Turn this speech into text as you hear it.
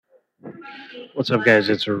What's up, guys?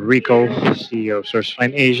 It's Rico, CEO of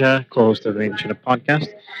SourceFind Asia, co-host of the Internet Podcast,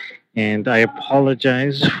 and I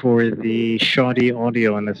apologize for the shoddy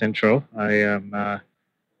audio in this intro. I am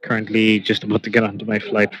currently just about to get onto my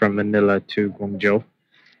flight from Manila to Guangzhou.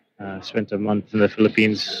 Spent a month in the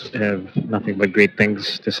Philippines. Have nothing but great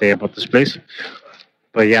things to say about this place.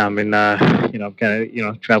 But yeah, I'm in kind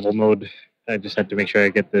of travel mode. I just had to make sure I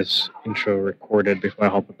get this intro recorded before I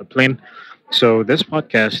hop on the plane. So this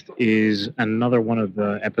podcast is another one of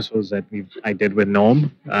the episodes that I did with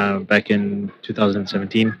Noam back in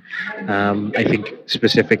 2017. I think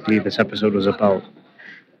specifically this episode was about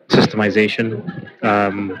systemization.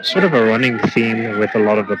 Sort of a running theme with a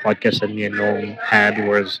lot of the podcasts that me and Noam had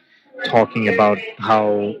was talking about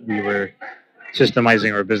how we were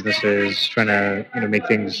systemizing our businesses, trying to make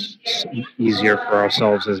things easier for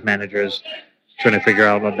ourselves as managers, trying to figure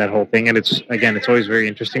out what that whole thing. And it's always very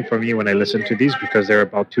interesting for me when I listen to these because they're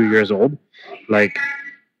about 2 years old. Like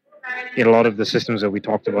in a lot of the systems that we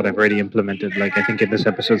talked about, I've already implemented. Like I think in this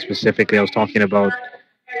episode specifically, I was talking about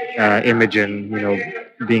Imogen,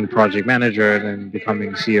 being project manager and then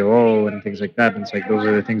becoming COO and things like that. And it's like those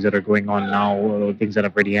are the things that are going on now, or things that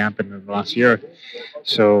have already happened in the last year.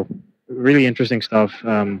 So really interesting stuff.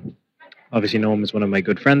 Obviously, Noam is one of my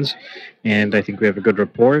good friends, and I think we have a good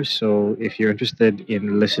rapport. So if you're interested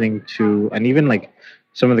in listening to, and even like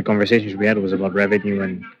some of the conversations we had was about revenue,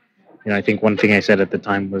 and I think one thing I said at the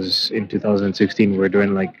time was in 2016 we were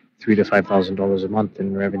doing like $3,000 to $5,000 a month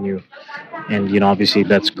in revenue, and obviously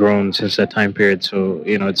that's grown since that time period. So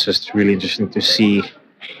it's just really interesting to see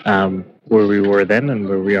where we were then and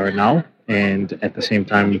where we are now. And at the same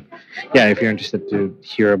time, yeah, if you're interested to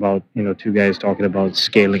hear about two guys talking about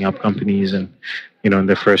scaling up companies and in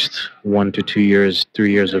the first 1 to 2 years, 3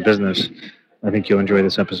 years of business, I think you'll enjoy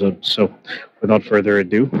this episode. So without further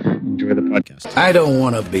ado, enjoy the podcast. I don't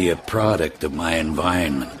want to be a product of my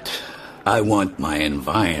environment. I want my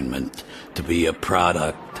environment to be a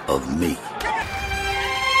product of me.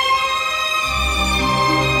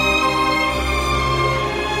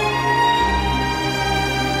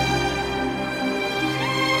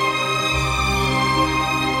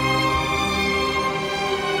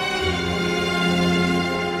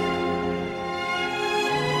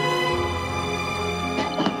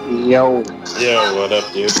 Yo. Yo, what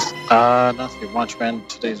up, dude? Nothing much, man.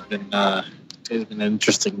 Today's been an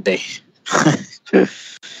interesting day.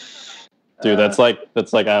 Dude, that's like I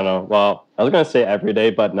don't know. Well, I was gonna say every day,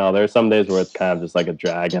 but no, there's some days where it's kind of just like a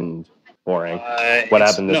drag and boring. What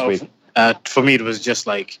happened this week? For me, it was just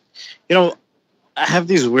like, I have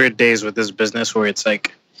these weird days with this business where it's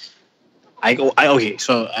like, okay,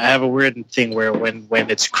 so I have a weird thing where when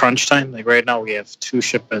it's crunch time, like right now we have two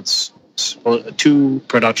shipments. Two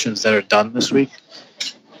productions that are done this week.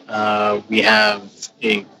 We have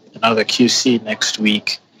another QC next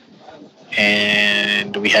week,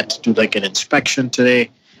 and we had to do like an inspection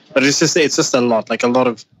today. But it's just a lot, like a lot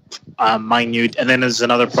of minute. And then there's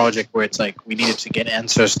another project where it's like we needed to get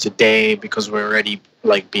answers today because we're already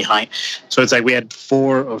like behind. So it's like we had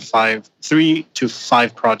 3 to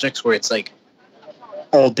 5 projects where it's like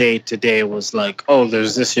all day today was like, oh,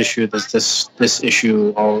 there's this issue, there's this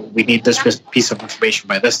issue, or we need this piece of information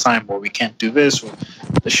by this time, or we can't do this, or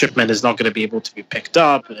the shipment is not going to be able to be picked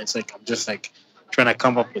up. And it's like I'm just like trying to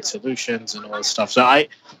come up with solutions and all this stuff. So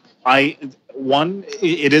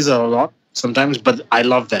it is a lot sometimes, but I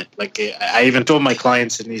love that. Like I even told my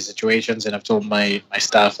clients in these situations, and I've told my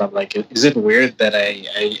staff, I'm like, is it weird that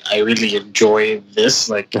I really enjoy this?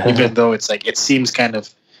 Like even though it's like it seems kind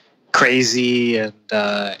of crazy, and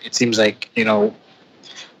it seems like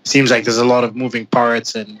there's a lot of moving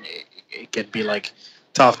parts, and it can be like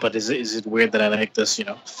tough. But is it weird that I like this?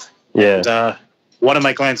 Yeah. And, one of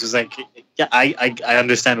my clients was like, yeah, I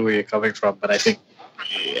understand where you're coming from, but I think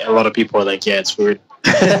a lot of people are like, yeah, it's weird.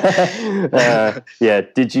 Yeah.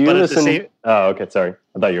 Did you listen? Oh, okay. Sorry,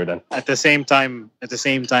 I thought you were done. At the same time,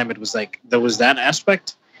 it was like there was that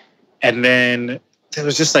aspect, and then there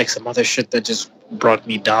was just like some other shit that just brought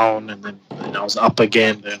me down, and then I was up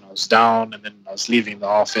again, then I was down, and then I was leaving the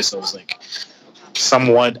office. I was like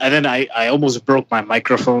somewhat, and then I almost broke my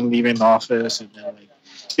microphone leaving the office, and then like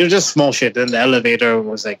just small shit. Then the elevator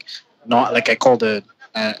was like not like I called an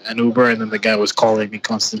Uber, and then the guy was calling me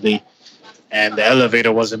constantly, and the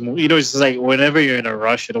elevator wasn't moving. It's just like whenever you're in a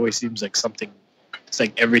rush, it always seems like something. It's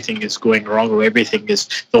like everything is going wrong, or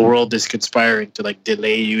the world is conspiring to like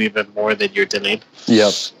delay you even more than you're delayed. Yep.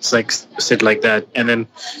 It's like shit like that. And then,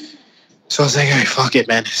 so I was like, all right, fuck it,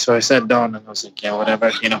 man. So I sat down and I was like, yeah, whatever.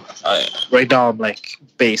 Right now I'm like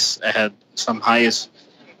base. I had some highs,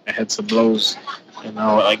 I had some lows, and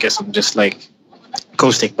now I guess I'm just like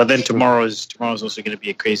coasting. But then tomorrow's also going to be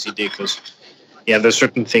a crazy day because, there's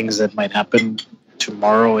certain things that might happen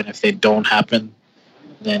tomorrow, and if they don't happen,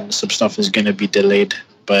 then some stuff is going to be delayed.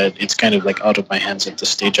 But it's kind of like out of my hands at this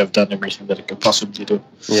stage. I've done everything that I could possibly do.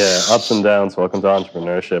 Yeah, ups and downs. Welcome to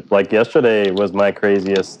entrepreneurship. Like yesterday was my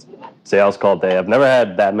craziest sales call day. I've never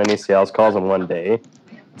had that many sales calls in one day.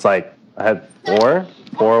 It's like I had four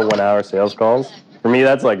 1-hour sales calls. For me,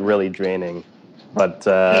 that's like really draining. But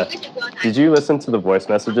did you listen to the voice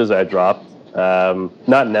messages I dropped?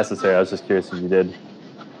 Not necessary. I was just curious if you did.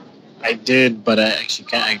 I did, but I actually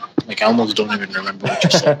can't. I almost don't even remember what you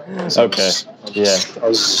said. Okay.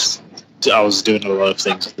 I was doing a lot of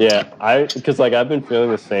things. Yeah, because I've been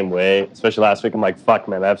feeling the same way, especially last week. I'm like, fuck,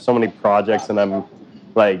 man, I have so many projects, and I'm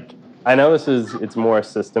like, I know it's more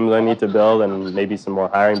systems I need to build and maybe some more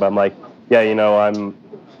hiring, but I'm like, I'm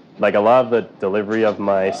like, a lot of the delivery of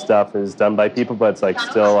my stuff is done by people, but it's like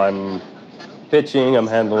still I'm pitching, I'm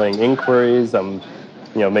handling inquiries, I'm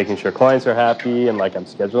making sure clients are happy, and like I'm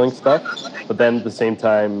scheduling stuff. But then at the same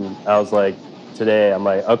time, I was like, today, I'm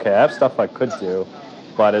like, okay, I have stuff I could do,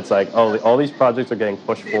 but it's like, all these projects are getting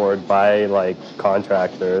pushed forward by like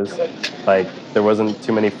contractors. Like there wasn't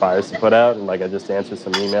too many fires to put out, and like I just answered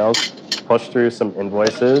some emails, pushed through some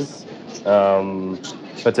invoices,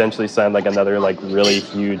 potentially signed like another like really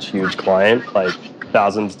huge client, like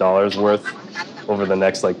thousands of dollars worth over the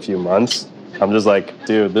next like few months. I'm just like,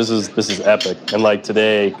 dude, this is epic. And like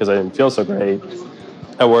today, because I didn't feel so great,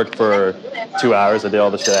 I worked for 2 hours. I did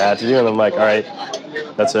all the shit I had to do, and I'm like, all right,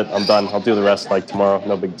 that's it. I'm done. I'll do the rest like tomorrow.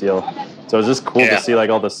 No big deal. So it's just cool to see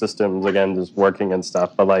like all the systems again just working and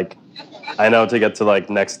stuff. But like, I know to get to like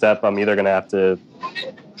next step, I'm either gonna have to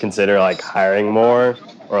consider like hiring more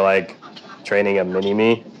or like training a mini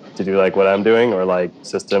me to do like what I'm doing, or like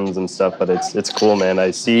systems and stuff. But it's cool, man.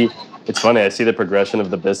 It's funny. I see the progression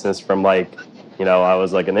of the business from like, I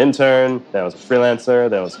was like an intern, then I was a freelancer,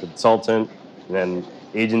 then I was a consultant, and then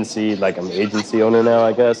agency, like I'm an agency owner now,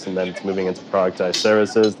 I guess, and then it's moving into productized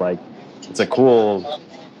services. Like it's a cool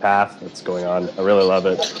path that's going on. I really love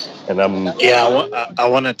it. And I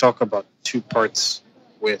want to talk about two parts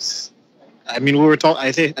with, I guess we were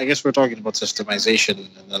talking about systemization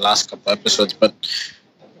in the last couple episodes, but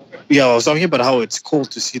I was talking about how it's cool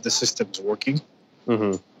to see the systems working.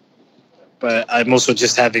 Mm-hmm. But I'm also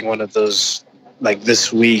just having one of those, like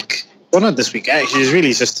this week. Well, not this week. Actually, it's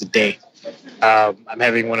really just today. I'm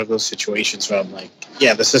having one of those situations where I'm like,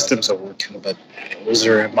 the systems are working, but it was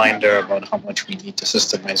a reminder about how much we need to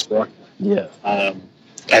systemize more. Yeah.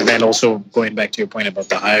 And then also going back to your point about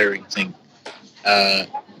the hiring thing,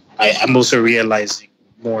 I'm also realizing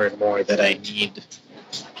more and more that I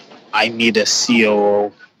need a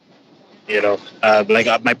COO.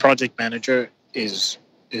 My project manager is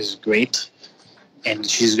great, and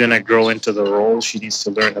she's gonna grow into the role. She needs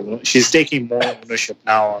to learn a little. She's taking more ownership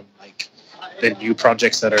now on like the new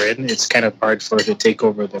projects that are in. It's kind of hard for her to take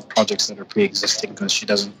over the projects that are pre-existing because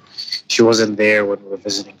she wasn't there when we were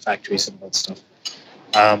visiting factories and that stuff.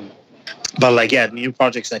 But new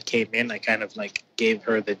projects that came in, I kind of like gave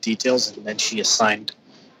her the details, and then she assigned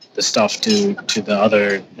the stuff to the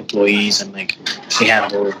other employees, and like she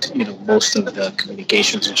handled most of the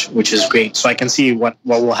communications, which is great. So I can see what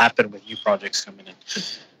will happen with new projects coming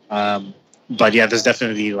in. But there's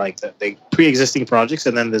definitely like the pre-existing projects,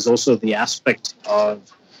 and then there's also the aspect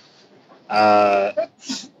of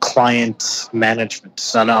client management.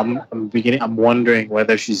 So I'm wondering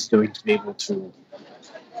whether she's going to be able to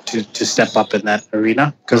step up in that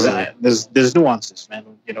arena, because there's nuances, man.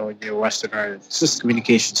 When you're a Westerner, it's just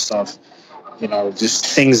communication stuff. Just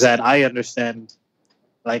things that I understand.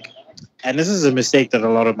 Like, and this is a mistake that a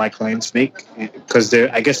lot of my clients make, because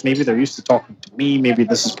I guess maybe they're used to talking to me. Maybe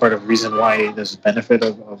this is part of the reason why there's a benefit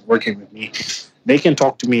of working with me. They can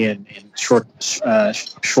talk to me in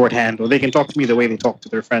shorthand, or they can talk to me the way they talk to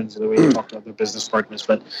their friends, or the way they talk to other business partners.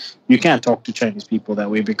 But you can't talk to Chinese people that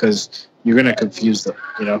way because you're going to confuse them.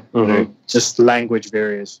 Mm-hmm. Just language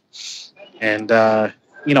barriers. And I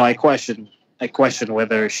question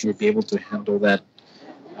whether she would be able to handle that.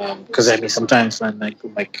 Because sometimes when like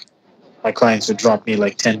my clients would drop me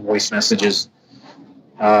like 10 voice messages,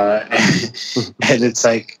 and it's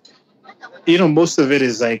like, most of it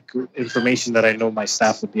is like information that I know my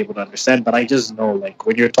staff would be able to understand. But I just know, like,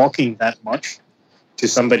 when you're talking that much to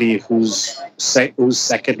somebody whose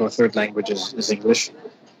second or third language is English,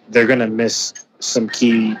 they're gonna miss some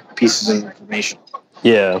key pieces of information.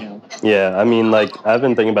 Yeah. I mean, like, I've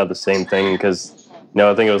been thinking about the same thing because,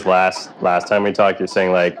 I think it was last time we talked, you're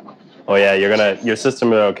saying like, oh yeah, your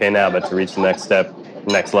system is okay now, but to reach the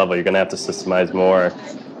next level, you're gonna have to systemize more.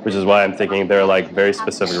 which is why I'm thinking there are like very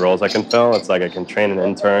specific roles I can fill. It's like I can train an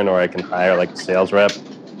intern, or I can hire like a sales rep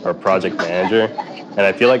or a project manager. And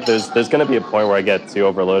I feel like there's going to be a point where I get too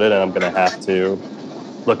overloaded, and I'm going to have to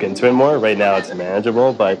look into it more. Right now, it's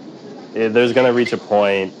manageable, but there's going to reach a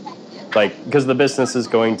point, like, because the business is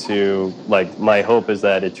going to, like, my hope is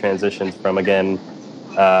that it transitions from, again,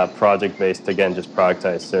 project based to, again, just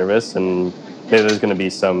productized service, and maybe there's going to be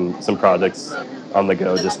some projects on the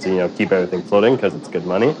go just to keep everything floating because it's good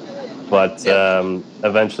money. But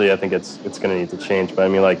eventually, I think it's going to need to change. But I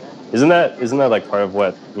mean, like, isn't that like part of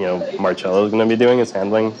what Marcello is going to be doing, is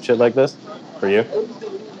handling shit like this for you?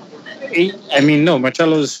 I mean, no,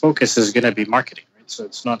 Marcello's focus is going to be marketing, right? So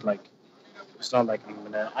it's not like I'm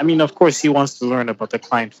gonna. I mean, of course, he wants to learn about the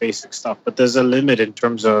client-facing stuff, but there's a limit in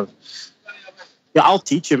terms of. Yeah, I'll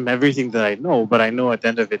teach him everything that I know, but I know at the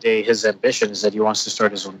end of the day, his ambition is that he wants to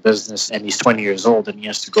start his own business, and he's 20 years old, and he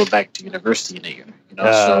has to go back to university in a year.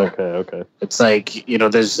 So okay. it's like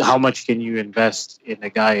there's how much can you invest in a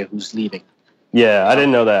guy who's leaving? Yeah, I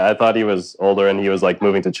didn't know that. I thought he was older and he was like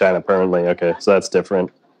moving to China permanently. Okay, so that's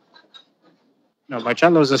different. No,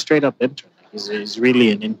 Marcello's a straight up intern. He's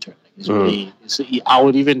really an intern. He's really. I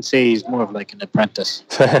would even say he's more of like an apprentice.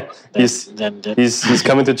 He's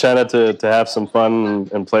coming to China to have some fun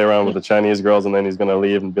and play around with the Chinese girls, and then he's gonna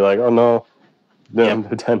leave and be like, oh no.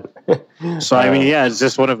 So I mean, yeah, it's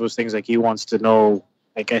just one of those things. Like he wants to know.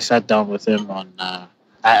 Like I sat down with him on.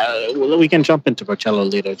 We can jump into Marcello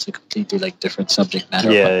later. It's a completely like different subject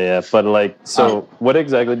matter. Yeah. But like, so what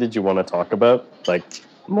exactly did you want to talk about? Like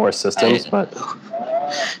more systems,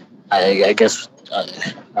 I guess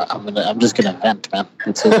I'm just gonna vent, man.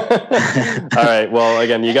 That's it. All right. Well,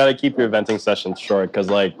 again, you got to keep your venting sessions short because,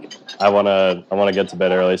 like, I wanna get to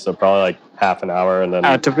bed early, so probably like half an hour, and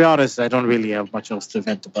then. To be honest, I don't really have much else to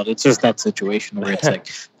vent about. It's just that situation where it's like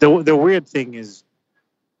the weird thing is,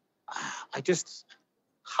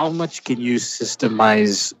 how much can you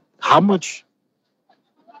systemize? How much.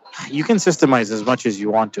 You can systemize as much as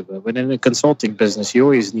you want to, but in a consulting business, you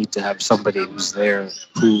always need to have somebody who's there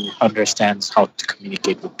who understands how to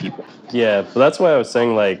communicate with people. Yeah, but that's why I was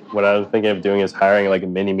saying, like, what I was thinking of doing is hiring like a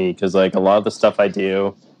mini-me, because like a lot of the stuff I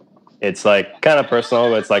do, it's like kind of personal,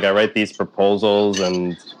 but it's like I write these proposals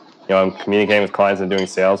and I'm communicating with clients and doing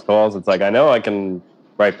sales calls. It's like I know I can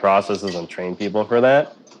write processes and train people for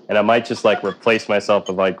that, and I might just like replace myself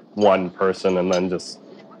with like one person and then just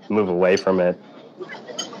move away from it.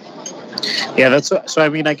 Yeah, that's so. I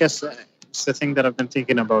mean, I guess it's the thing that I've been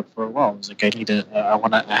thinking about for a while. It's like I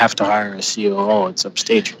have to hire a COO at some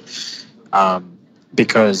stage,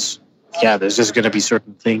 because there's just going to be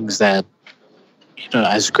certain things that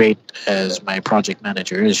as great as my project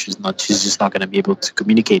manager is, she's just not going to be able to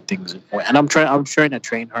communicate things. And I'm trying to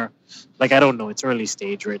train her. Like I don't know, it's early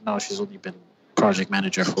stage right now. She's only been project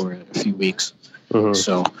manager for a few weeks,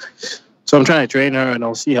 So I'm trying to train her, and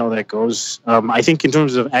I'll see how that goes. I think in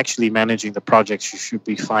terms of actually managing the projects, she should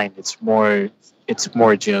be fine. It's more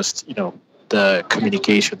just the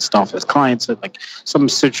communication stuff with clients. And like some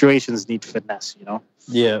situations need finesse,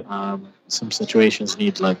 Yeah. Some situations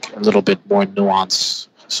need like a little bit more nuance.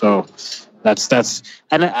 So that's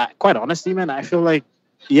and quite honestly, man, I feel like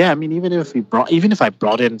I mean even if I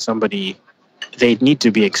brought in somebody, they'd need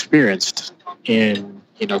to be experienced in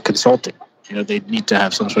consulting. They need to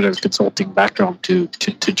have some sort of consulting background to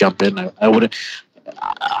jump in.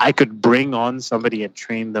 I could bring on somebody and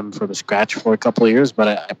train them from scratch for a couple of years, but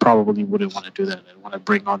I probably wouldn't want to do that. I want to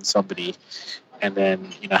bring on somebody and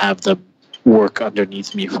then have them work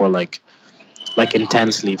underneath me for like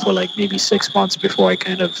intensely for like maybe 6 months before I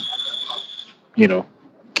kind of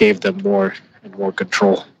gave them more and more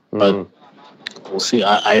control. But we'll see.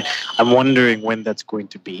 I'm wondering when that's going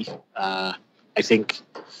to be. I think.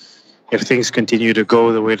 If things continue to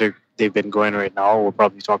go the way they've been going right now, we're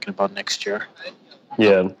probably talking about next year.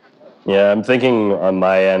 Yeah. I'm thinking on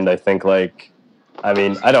my end, I think I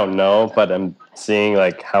don't know, but I'm seeing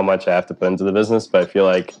like how much I have to put into the business. But I feel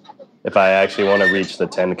like if I actually want to reach the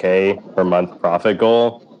 10K per month profit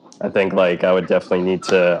goal, I think like I would definitely need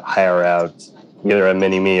to hire out either a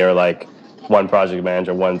mini-me or like one project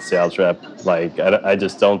manager, one sales rep. Like I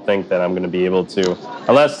just don't think that I'm going to be able to,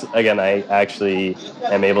 unless again I actually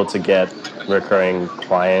am able to get recurring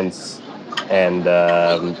clients and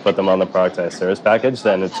put them on the productized service package.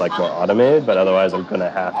 Then it's like more automated. But otherwise, I'm going to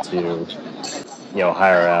have to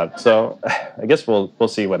hire out. So I guess we'll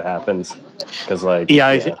see what happens. Because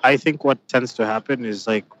I think what tends to happen is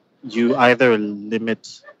like you either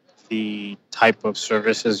limit the type of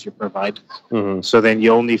services you provide. So then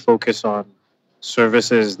you only focus on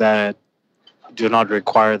services that do not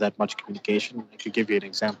require that much communication. I could give you an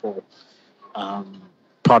example.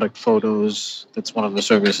 product photos. That's one of the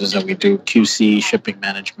services that we do. QC, shipping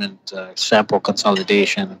management, sample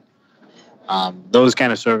consolidation. Those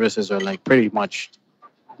kind of services are like pretty much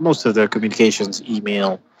most of their communications,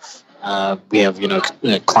 email. We have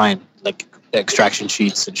client like extraction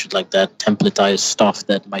sheets and shit like that, templatized stuff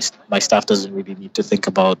that my staff doesn't really need to think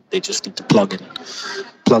about. They just need to plug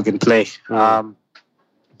and play.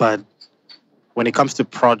 But when it comes to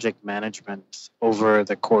project management over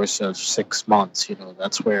the course of 6 months,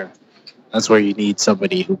 that's where you need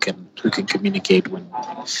somebody who can communicate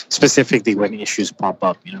specifically when issues pop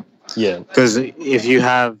up. Yeah. Because if you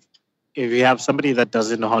have somebody that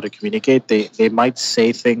doesn't know how to communicate, they might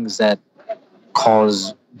say things that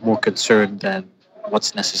cause more concern than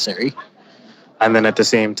what's necessary. And then at the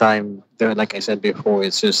same time, like I said before,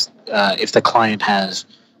 it's just if the client has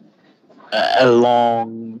a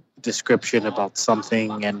long description about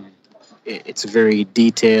something and it's very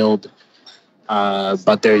detailed,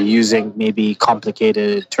 but they're using maybe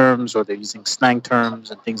complicated terms or they're using slang terms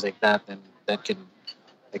and things like that, then that can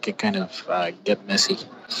kind of get messy.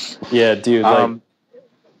 Yeah, dude.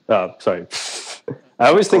 Sorry. I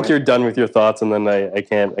always think you're done with your thoughts, and then I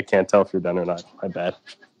can't tell if you're done or not. My bad.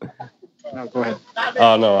 No, go ahead.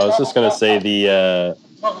 Oh no, I was just gonna say I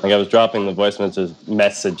was dropping the voice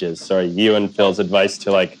messages. Sorry, you and Phil's advice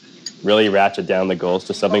to like really ratchet down the goals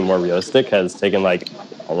to something more realistic has taken like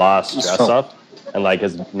a lot of stress off, and like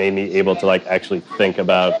has made me able to like actually think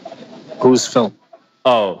about. Who's Phil?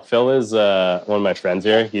 Oh, Phil is one of my friends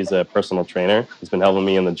here. He's a personal trainer. He's been helping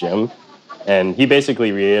me in the gym. And he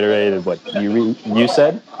basically reiterated what you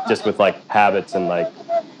said, just with like habits and like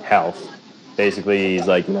health. Basically, he's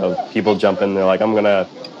like, people jump in, they're like, I'm gonna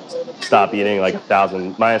stop eating like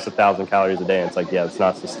minus 1,000 calories a day. And it's like, yeah, it's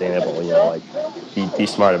not sustainable. Like be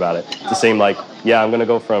smart about it. It's the same like, yeah, I'm gonna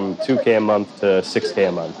go from 2K a month to 6K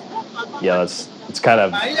a month. Yeah, it's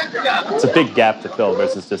a big gap to fill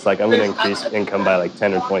versus just like I'm gonna increase income by like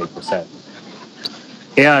 10 or 20%.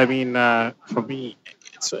 Yeah, I mean, for me.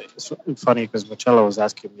 It's funny because Marcello was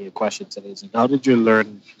asking me a question today. He's like, how did you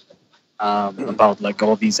learn about like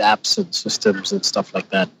all these apps and systems and stuff like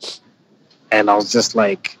that? And I was just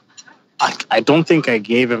like, I don't think I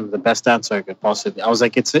gave him the best answer I could possibly. I was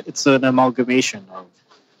like, it's an amalgamation of,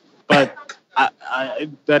 but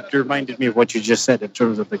that reminded me of what you just said in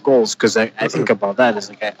terms of the goals, because I think about that as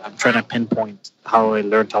like I'm trying to pinpoint how I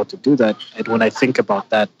learned how to do that, and when I think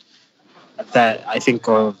about that I think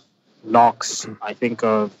of Knox, I think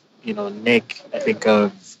of Nick, I think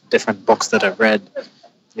of different books that I've read,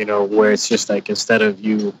 where it's just like instead of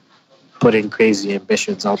you putting crazy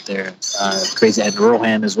ambitions out there, crazy, and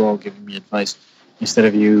Rohan as well giving me advice, instead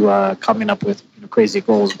of you coming up with crazy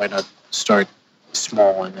goals, why not start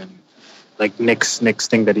small? And then like Nick's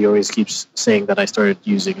thing that he always keeps saying that I started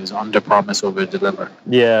using is under promise over deliver.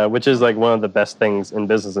 Yeah, which is like one of the best things in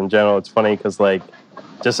business in general. It's funny because like,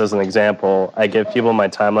 just as an example, I give people my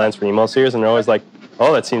timelines for email series, and they're always like,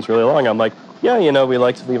 oh, that seems really long. I'm like, yeah, we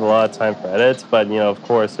like to leave a lot of time for edits, but, of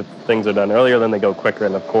course, if things are done earlier, then they go quicker,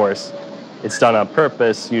 and of course, it's done on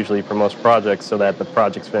purpose, usually for most projects, so that the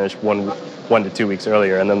project's finished 1 to 2 weeks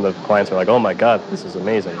earlier, and then the clients are like, oh my God, this is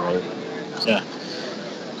amazing, right? Yeah.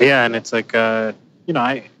 Yeah, and it's like, and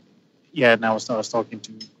I was talking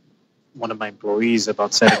to one of my employees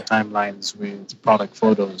about setting timelines with product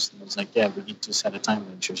photos. And I was like, yeah, we need to set a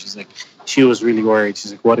timeline. She's like, she was really worried.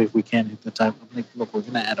 She's like, what if we can't hit the time? I'm like, look, we're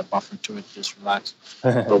going to add a buffer to it. Just relax.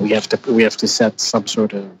 But we have to set some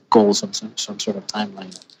sort of goals, some sort of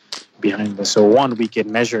timeline behind this. So one, we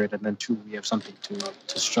can measure it. And then two, we have something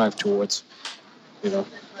to strive towards,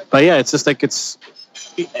 But yeah, it's just like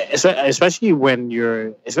especially when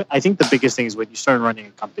I think the biggest thing is when you start running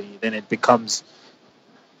a company, then it becomes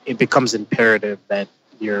imperative that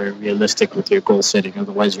you're realistic with your goal setting.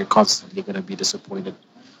 Otherwise, you're constantly going to be disappointed.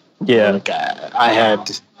 Yeah. Like I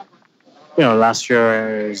had, last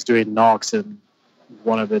year I was doing Knox, and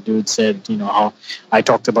one of the dudes said, how I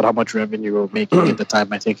talked about how much revenue we were making at the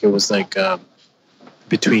time. I think it was like it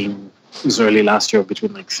was early last year,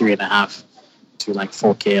 between like 3.5 to like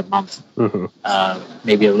 4K a month,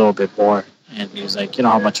 maybe a little bit more. And he was like,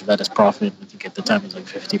 how much of that is profit? I think at the time it was like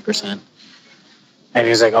 50%. And he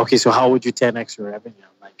was like, okay, so how would you 10x your revenue?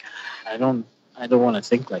 I'm like, I don't want to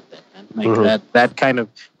think like that, man. Like that kind of,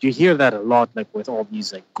 you hear that a lot, like with all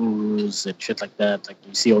these like gurus and shit like that. Like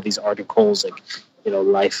you see all these articles, like,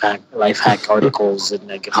 life hack articles, and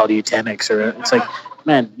like, how do you 10x? Or it's like,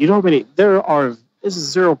 man, this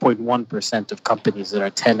is 0.1% of companies that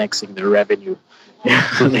are 10xing their revenue,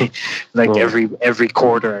 every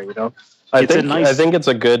quarter, I think it's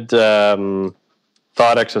a good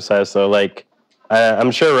thought exercise though. Like,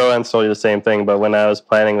 I'm sure Rohan told you the same thing, but when I was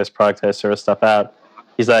planning this product test service stuff out,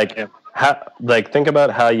 he's like, think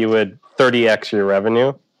about how you would 30x your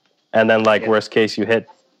revenue, and then worst case you hit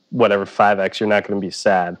whatever 5x, you're not going to be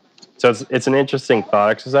sad. So it's an interesting thought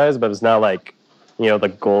exercise, but it's not like,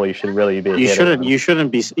 the goal you should really be. You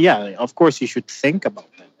shouldn't be. Yeah, of course you should think about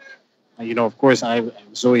that. Of course I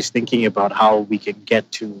was always thinking about how we can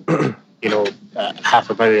get to,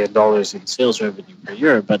 $500,000 in sales revenue per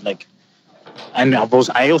year, but and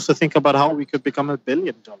I also think about how we could become $1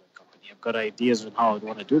 billion company. I've got ideas on how I'd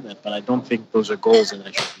want to do that, but I don't think those are goals that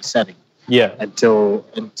I should be setting. Yeah. Until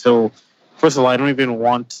first of all, I don't even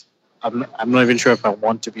want. I'm not even sure if I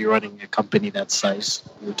want to be running a company that size.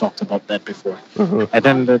 We talked about that before. Mm-hmm. And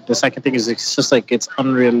then the second thing is it's just it's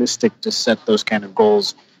unrealistic to set those kind of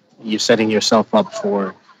goals. You're setting yourself up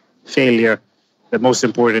for failure. The most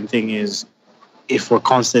important thing is if we're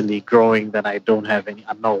constantly growing, then I'm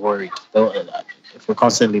not worried. If we're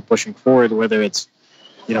constantly pushing forward, whether it's,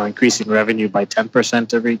 increasing revenue by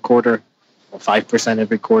 10% every quarter or 5%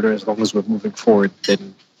 every quarter, as long as we're moving forward,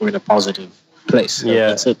 then we're in a positive place. So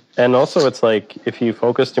that's it. And also it's if you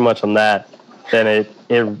focus too much on that, then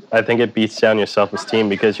I think it beats down your self-esteem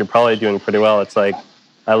because you're probably doing pretty well. It's I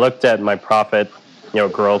looked at my profit,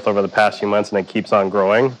 growth over the past few months, and it keeps on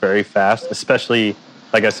growing very fast, especially,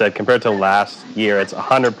 like I said, compared to last year, it's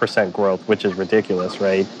 100% growth, which is ridiculous,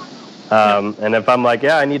 right? And if I'm I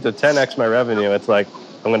need to 10x my revenue, it's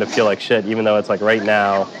I'm going to feel like shit, even though it's right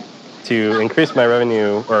now, to increase my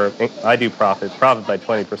revenue, or I do profit by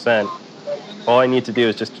 20%, all I need to do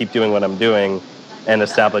is just keep doing what I'm doing and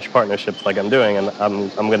establish partnerships like I'm doing, and I'm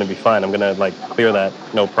going to be fine. I'm going to clear that,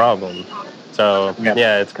 no problem. So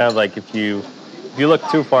it's kind of if you look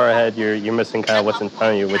too far ahead, you're missing kind of what's in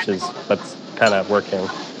front of you, that's kind of working.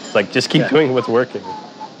 It's just keep doing what's working.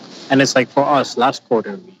 And it's for us, last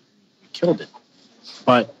quarter we killed it,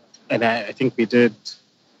 and I think we did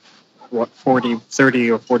 30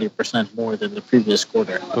 or 40% more than the previous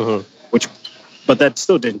quarter, but that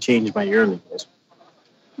still didn't change my yearly goals.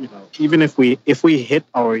 Even if we hit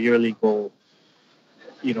our yearly goal,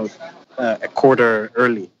 a quarter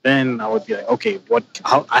early, then I would be okay,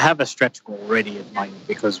 I have a stretch goal already in mind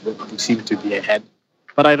because we seem to be ahead,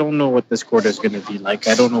 but I don't know what this quarter is going to be like.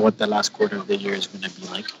 I don't know what the last quarter of the year is going to be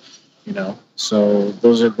like, So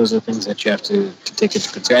those are things that you have to take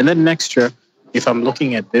into consideration. And then next year, if I'm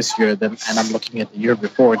looking at this year, and I'm looking at the year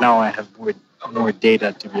before, now I have more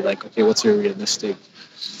data to be okay, what's a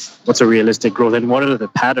realistic growth, and what are the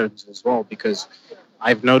patterns as well? Because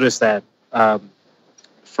I've noticed that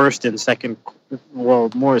second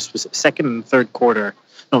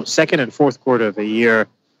and fourth quarter of the year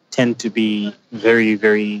tend to be very,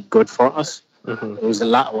 very good for us. It was a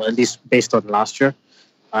lot, at least based on last year.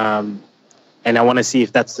 And I want to see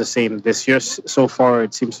if that's the same this year. So far,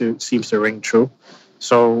 it seems to ring true.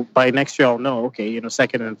 So by next year, I'll know, okay,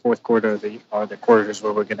 second and fourth quarter are the quarters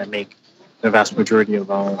where we're going to make the vast majority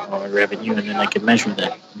of our revenue, and then I can measure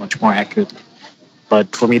that much more accurately.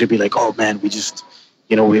 But for me to be oh man, we just,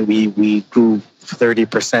 we grew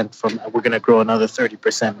 30% we're going to grow another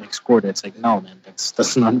 30% next quarter. It's no, man,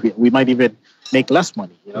 that's not real. We might even make less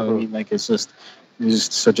money. I mean, it's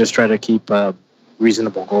just try to keep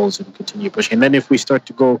reasonable goals and continue pushing. And then if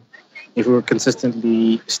we're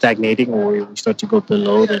consistently stagnating or we start to go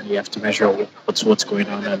below, then we have to measure what's going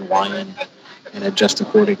on and why and adjust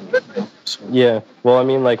accordingly. So. Yeah. Well, I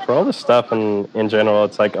mean, for all this stuff and in general,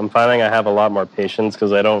 it's I'm finding I have a lot more patience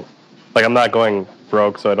because I don't, I'm not going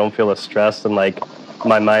broke, so I don't feel as stressed, and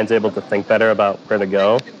my mind's able to think better about where to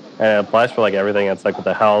go. And it applies for everything. It's with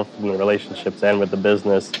the health and the relationships and with the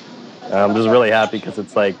business. I'm just really happy because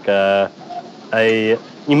it's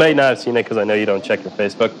you might not have seen it because I know you don't check your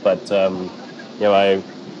Facebook, but I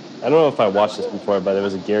don't know if I watched this before, but it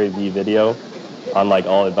was a Gary Vee video on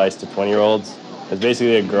all advice to 20-year-olds. It's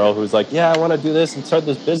basically a girl who's I want to do this and start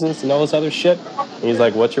this business and all this other shit. And he's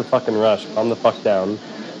what's your fucking rush? Calm the fuck down.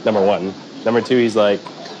 Number one. Number two, he's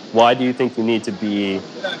why do you think you need to be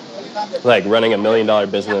running $1 million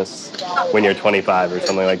business when you're 25 or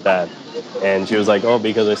something like that? And she was oh,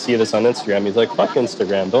 because I see this on Instagram. He's fuck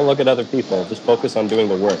Instagram. Don't look at other people. Just focus on doing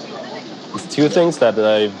the work. It's two things that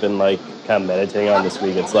I've been kind of meditating on this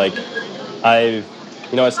week. It's I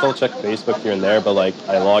still check Facebook here and there, but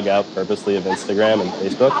I log out purposely of Instagram and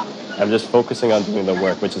Facebook. I'm just focusing on doing the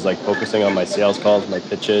work, which is focusing on my sales calls, my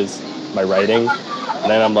pitches, my writing. And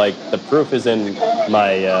then I'm the proof is in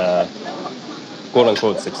my quote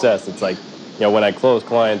unquote success. It's when I close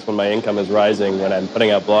clients, when my income is rising, when I'm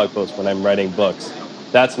putting out blog posts, when I'm writing books,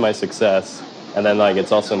 that's my success. And then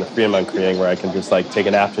it's also in the freedom I'm creating where I can just take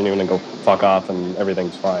an afternoon and go fuck off and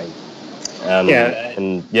everything's fine.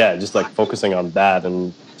 And just like focusing on that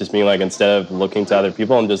and just being like, instead of looking to other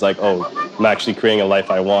people, I'm just like, oh, I'm actually creating a life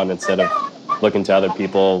I want instead of looking to other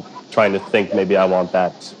people, trying to think maybe I want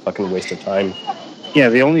that. It's a fucking waste of time. Yeah,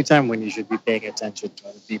 the only time when you should be paying attention to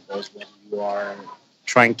other people is when you are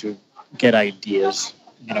trying to get ideas.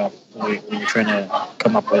 You know, when you're trying to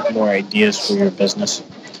come up with more ideas for your business.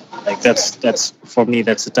 Like that's for me.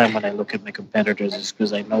 That's the time when I look at my competitors, is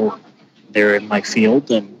because I know they're in my field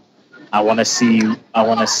and I want to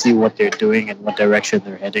see what they're doing and what direction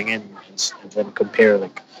they're heading in, and then compare.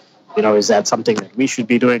 Like, you know, is that something that we should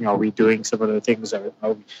be doing? Are we doing some other things?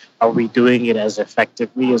 Are we doing it as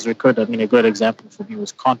effectively as we could? I mean, a good example for me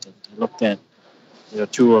was content. I looked at, you know,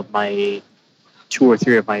 two or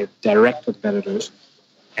three of my direct competitors,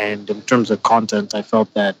 and in terms of content, I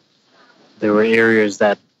felt that there are areas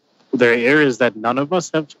that none of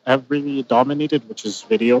us have really dominated, which is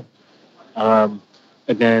video.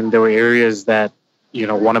 And then there were areas that, you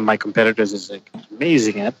know, one of my competitors is like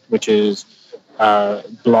amazing at, which is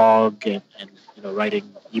blog and you know, writing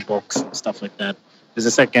ebooks and stuff like that. There's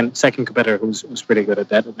a second competitor who's pretty good at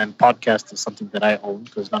that, and then podcast is something that I own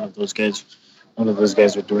because none of those guys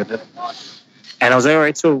are doing it. And I was like, all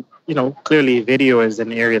right, so, you know, clearly video is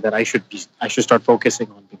an area that I should start focusing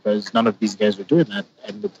on because none of these guys are doing that,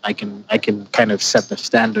 and I can kind of set the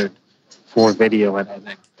standard for video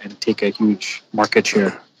and take a huge market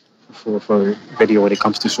share for video when it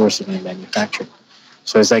comes to sourcing and manufacturing.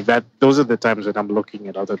 So it's like that. Those are the times when I'm looking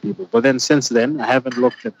at other people. But then since then, I haven't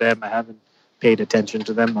looked at them. I haven't paid attention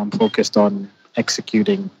to them. I'm focused on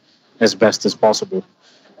executing as best as possible.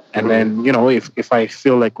 And then, you know, if I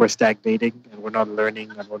feel like we're stagnating and we're not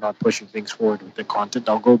learning and we're not pushing things forward with the content,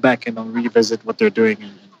 I'll go back and I'll revisit what they're doing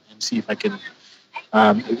and see if I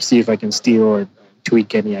can steal or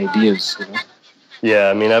tweak any ideas, you know? Yeah,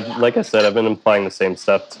 I mean, like I said, I've been applying the same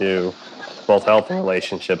stuff to both health and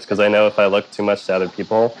relationships because I know if I look too much to other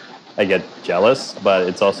people, I get jealous, but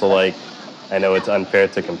it's also like, I know it's unfair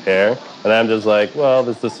to compare. And I'm just like, well,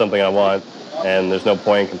 this is something I want, and there's no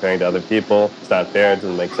point in comparing to other people. It's not fair, it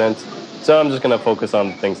doesn't make sense. So I'm just going to focus on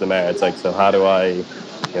the things that matter. It's like, so how do I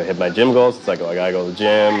hit my gym goals? It's like, oh, I got to go to the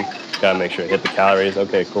gym, got to make sure I hit the calories.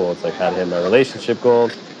 Okay, cool. It's like, how to hit my relationship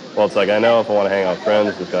goals. Well, it's like, I know if I want to hang out with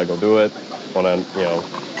friends, just got to go do it. Want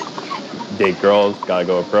to, date girls, got to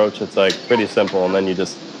go approach. It's like pretty simple. And then you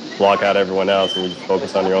just block out everyone else and you just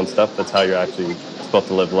focus on your own stuff. That's how you're actually supposed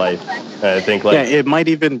to live life. And I think it might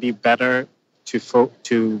even be better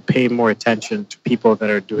to pay more attention to people that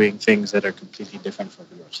are doing things that are completely different from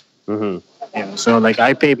yours. Mm-hmm. You know, so like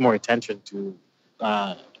I pay more attention to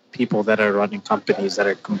people that are running companies that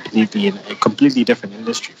are completely in a completely different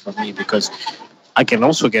industry from me because I can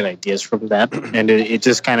also get ideas from that, and it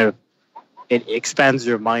just kind of it expands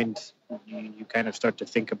your mind. You kind of start to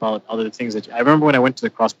think about other things that I remember when I went to the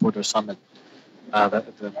Cross Border Summit,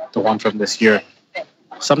 the one from this year.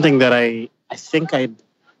 Something that I think I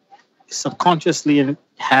subconsciously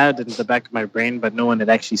had in the back of my brain, but no one had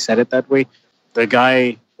actually said it that way. The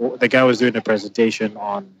guy was doing a presentation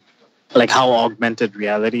on like how augmented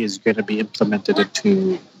reality is going to be implemented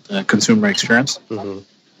into the consumer experience. Mm-hmm.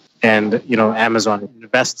 And, you know, Amazon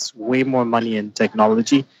invests way more money in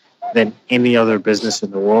technology than any other business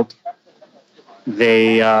in the world.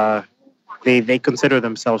 They consider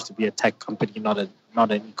themselves to be a tech company, not an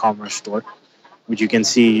e-commerce store, which you can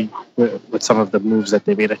see with some of the moves that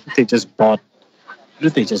they made. I think they just bought. What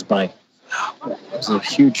did they just buy? It was a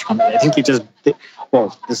huge company. I think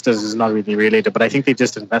this is not really related, but I think they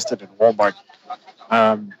just invested in Walmart.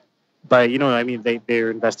 But, you know, I mean,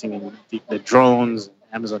 they're investing in the drones,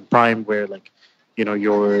 Amazon Prime, where like, you know,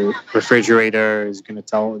 your refrigerator is gonna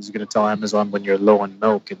tell Amazon when you're low on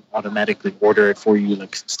milk and automatically order it for you,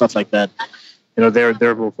 like stuff like that. You know,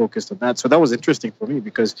 they're more focused on that. So that was interesting for me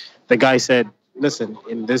because the guy said, listen,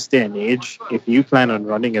 in this day and age, if you plan on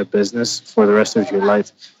running a business for the rest of your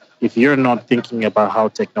life, if you're not thinking about how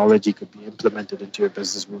technology could be implemented into your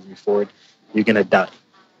business moving forward, you're gonna die.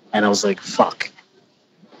 And I was like, fuck,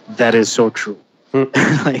 that is so true.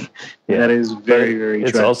 That is very, very true.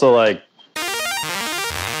 It's also like,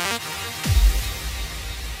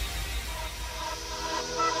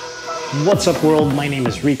 What's up, world? My name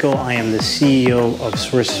is Rico. I am the CEO of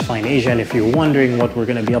SourceFind Asia, and if you're wondering what we're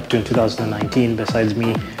going to be up to in 2019, besides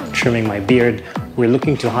me trimming my beard, we're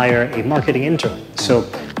looking to hire a marketing intern. So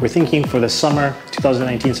we're thinking for the summer,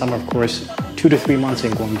 2019 summer, of course, 2 to 3 months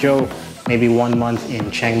in Guangzhou, maybe 1 month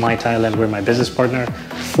in Chiang Mai, Thailand, where my business partner,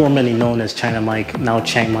 formerly known as China Mike, now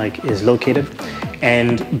Chiang Mike, is located.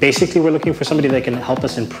 And basically, we're looking for somebody that can help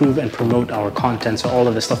us improve and promote our content. So all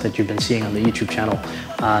of the stuff that you've been seeing on the YouTube channel,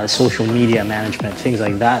 social media management, things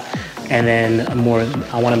like that. and then I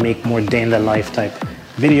want to make more day in the life type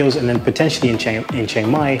videos, and then potentially in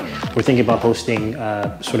Chiang Mai, we're thinking about hosting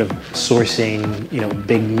sort of sourcing,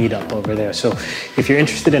 big meetup over there. So if you're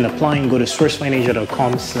interested in applying, go to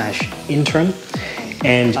sourcefinasia.com/intern.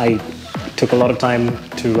 And I took a lot of time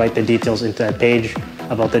to write the details into that page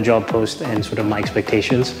about the job post and sort of my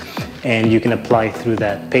expectations. And you can apply through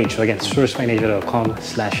that page. So again,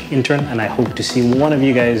 sourcefinasia.com/intern. And I hope to see one of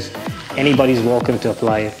you guys, anybody's welcome to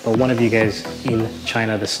apply, but one of you guys in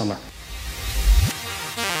China this summer.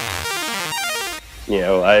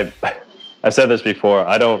 I've said this before.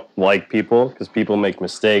 I don't like people because people make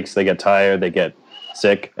mistakes. They get tired. They get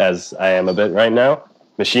sick, as I am a bit right now.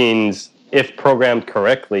 Machines, if programmed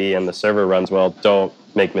correctly and the server runs well, don't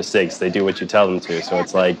make mistakes. They do what you tell them to. So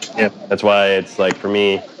it's like, that's why it's like, for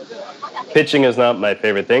me, pitching is not my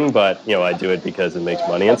favorite thing, but, I do it because it makes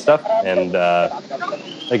money and stuff. And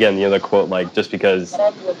again, the other quote, like, just because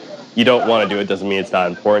you don't want to do it doesn't mean it's not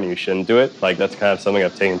important. You shouldn't do it. Like, that's kind of something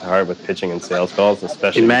I've taken to heart with pitching and sales calls,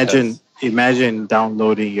 especially. Imagine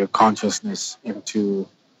downloading your consciousness into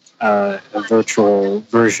a virtual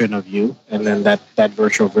version of you, and then that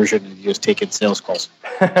virtual version of you is taking sales calls.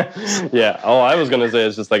 Yeah. Oh, I was gonna say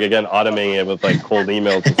it's just like, again, automating it with like cold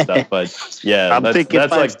emails and stuff. But yeah, I'm thinking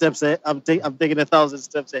 1,000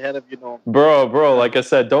 steps ahead of Bro. Like I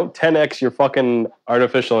said, don't 10x your fucking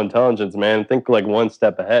artificial intelligence, man. Think like one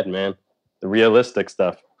step ahead, man. The realistic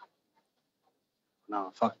stuff.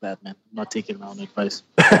 No, fuck that, man. I'm not taking my own advice.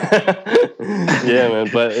 Yeah,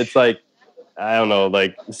 man. But it's like, I don't know,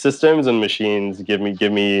 like systems and machines give me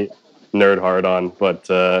nerd hard on, but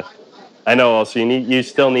I know also you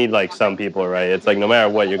still need like some people, right? It's like no matter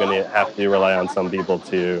what, you're gonna have to rely on some people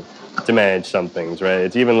to manage some things, right?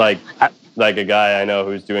 It's even like a guy I know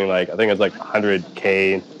who's doing like, I think it's like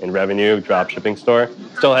 100K in revenue, drop shipping store,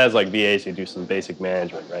 still has like VAs who do some basic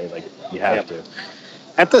management, right? Like you have to.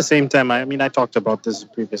 At the same time, I mean, I talked about this in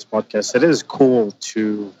previous podcasts. It is cool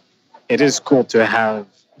to have,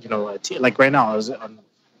 a team. Like right now, I was on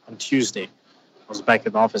Tuesday, I was back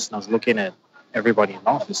in the office and I was looking at everybody in the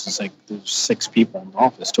office. It's like there's 6 people in the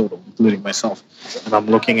office total, including myself. And I'm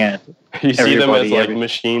looking at you see them as like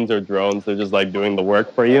machines or drones. They're just like doing the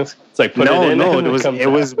work for you. It's like put it in. No, it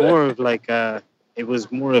was more of like a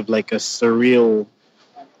surreal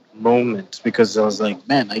moment, because I was like,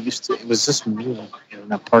 man, it was just me in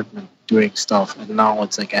an apartment doing stuff, and now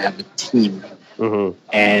it's like I have a team. Mm-hmm.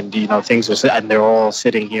 And things are, and they're all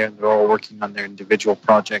sitting here and they're all working on their individual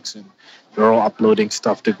projects, and they're all uploading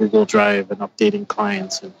stuff to Google Drive and updating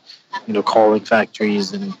clients, and calling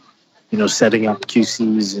factories, and setting up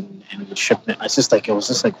QCs and shipment. It was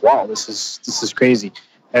just like, wow, this is crazy.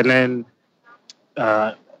 And then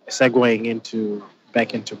segueing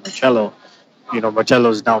back into Marcello,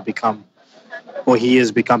 Marcello's now he's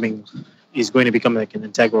going to become like an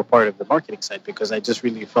integral part of the marketing side, because I just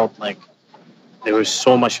really felt like there was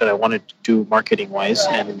so much that I wanted to do marketing wise,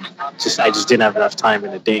 and I just didn't have enough time in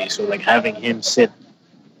the day. So like having him sit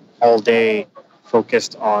all day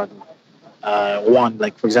focused on one,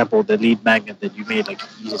 like for example, the lead magnet that you made, like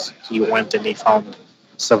he went and he found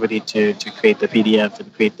somebody to create the PDF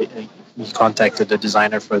and he contacted the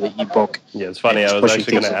designer for the ebook. Yeah, it's funny. I was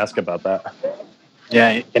actually going to ask about that.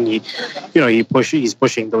 Yeah, and he's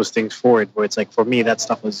pushing those things forward, where it's like, for me, that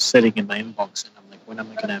stuff was sitting in my inbox, and I'm like, when am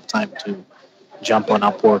I going to have time to jump on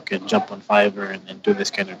Upwork and jump on Fiverr and do this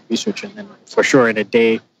kind of research? And then for sure in a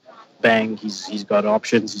day, bang, he's got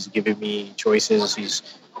options. He's giving me choices. He's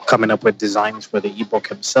coming up with designs for the ebook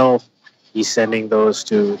himself. He's sending those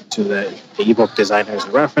to the ebook designer as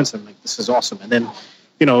a reference. I'm like, this is awesome. And then,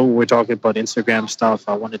 we're talking about Instagram stuff.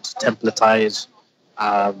 I wanted to templatize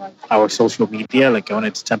our social media. Like I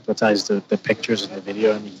wanted to templatize the pictures and the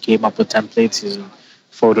video, and he came up with templates. He's in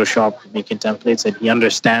Photoshop making templates, and he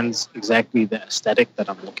understands exactly the aesthetic that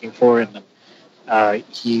I'm looking for. And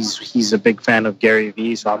he's a big fan of Gary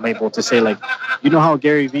Vee, so I'm able to say, like, how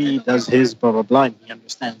Gary Vee does his blah blah blah, and he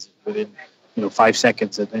understands it within 5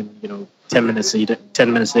 seconds. And then 10 minutes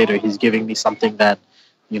later he's giving me something that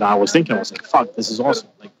I was thinking. I was like, fuck, this is awesome.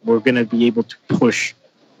 Like, we're gonna be able to push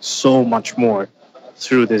so much more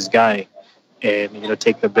through this guy, and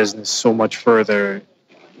take the business so much further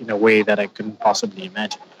in a way that I couldn't possibly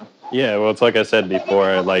imagine. Yeah, well, it's like I said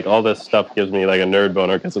before, like all this stuff gives me like a nerd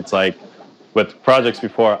boner, because it's like with projects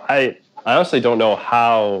before, I honestly don't know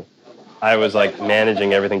how I was like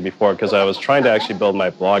managing everything before, because I was trying to actually build my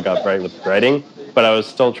blog up right with writing, but I was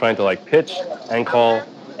still trying to like pitch and call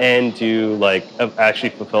and do like actually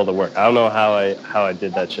fulfill the work. I don't know how I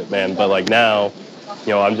did that shit, man. But like now,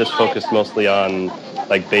 I'm just focused mostly on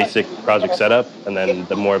like basic project setup, and then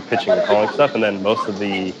the more pitching and calling stuff, and then most of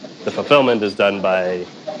the fulfillment is done by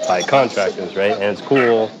contractors, right? And it's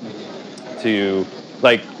cool to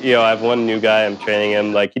like, you know, I have one new guy, I'm training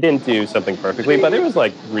him, like he didn't do something perfectly, but it was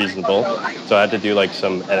like reasonable. So I had to do like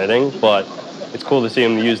some editing, but it's cool to see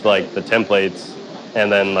him use like the templates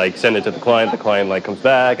and then like send it to the client like comes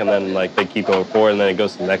back, and then like they keep going forward, and then it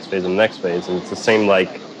goes to the next phase and the next phase. And it's the same,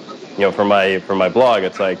 like, you know, for my blog,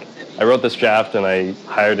 it's like I wrote this draft and I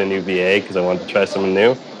hired a new VA because I wanted to try something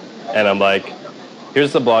new, and I'm like,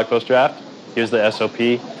 here's the blog post draft, here's the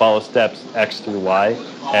SOP, follow steps X through Y,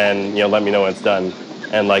 and, you know, let me know when it's done.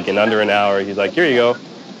 And like in under an hour, he's like, here you go.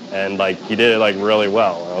 And like he did it like really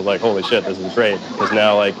well. And I was like, holy shit, this is great. Because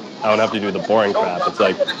now like I don't have to do the boring crap. It's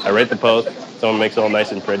like I write the post, someone makes it all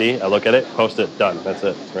nice and pretty, I look at it, post it, done. That's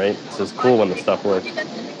it, right? It's just cool when the stuff works.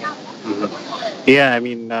 Mm-hmm. Yeah, I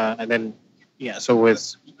mean, and then, yeah, so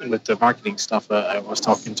with the marketing stuff, I was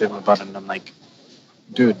talking to him about it, and I'm like,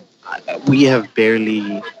 dude, we have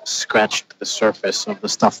barely scratched the surface of the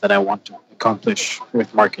stuff that I want to accomplish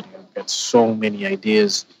with marketing. I've got so many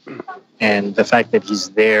ideas, and the fact that he's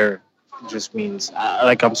there just means,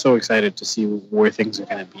 like, I'm so excited to see where things are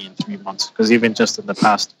going to be in 3 months. Because even just in the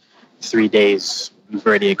past 3 days, we've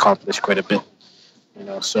already accomplished quite a bit, you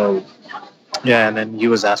know. So, yeah, and then he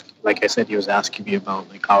was asking, like I said, he was asking me about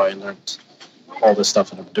like how I learned all the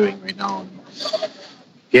stuff that I'm doing right now. And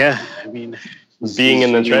yeah, I mean, being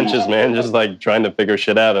in the trenches, man, just like trying to figure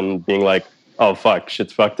shit out and being like, oh fuck,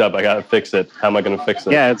 shit's fucked up, I gotta fix it. How am I gonna fix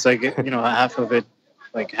it? Yeah, it's like, you know, half of it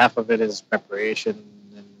is preparation,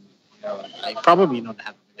 and, you know, like probably not half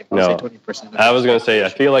of it. Like, No, say 20%. I was gonna say, I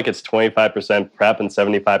feel like it's 25% prep and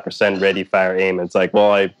 75% ready, fire, aim. It's like,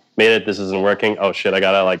 well, I made it, this isn't working. Oh shit, I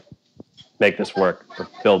gotta like make this work or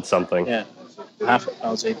build something. Yeah, half. I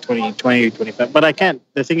would say 20, 25. But I can't.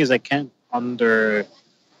 The thing is, I can't undervalue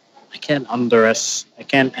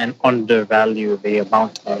the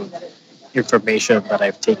amount of information that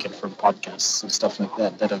I've taken from podcasts and stuff like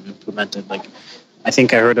that I've implemented. Like, I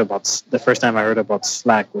think I heard about, the first time I heard about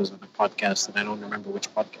Slack was on a podcast, and I don't remember which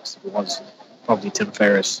podcast it was. Probably Tim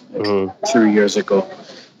Ferriss, like 3 years ago.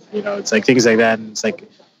 You know, it's like things like that, and it's like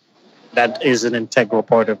that is an integral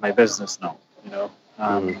part of my business now. You know,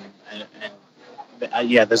 and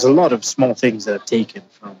yeah, there's a lot of small things that I've taken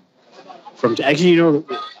from actually,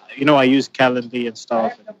 you know, I use Calendly and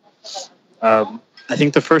stuff. And, I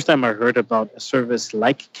think the first time I heard about a service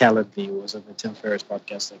like Calendly was on the Tim Ferriss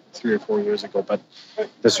podcast like 3 or 4 years ago. But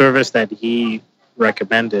the service that he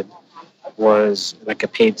recommended was like a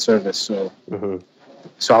paid service. So,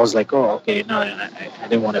 so I was like, oh, okay. No, I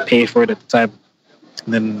didn't want to pay for it at the time.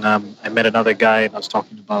 And then I met another guy, and I was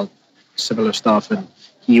talking about similar stuff, and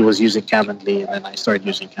he was using Calendly, and then I started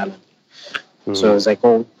using Calendly. So it was like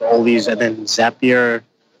all these, and then Zapier.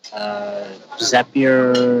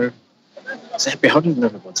 How did you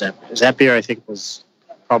learn about Zapier? Zapier, I think, was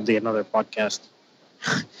probably another podcast.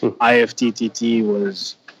 IFTTT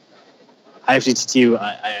was... IFTTT,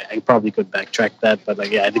 I probably could backtrack that, but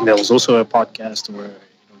like, yeah, I think that was also a podcast, or, you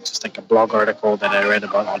know, just like a blog article that I read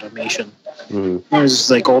about automation. There's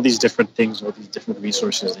just like all these different things, all these different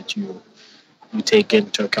resources that you take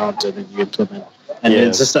into account and then you implement. And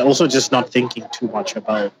it's just also just not thinking too much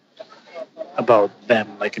about them,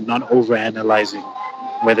 like not overanalyzing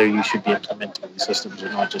whether you should be implementing these systems or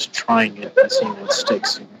not, just trying it and seeing what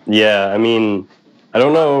sticks. You know? Yeah, I mean, I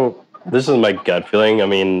don't know. This is my gut feeling. I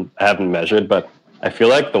mean, I haven't measured, but I feel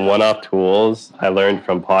like the one-off tools I learned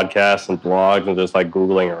from podcasts and blogs and just like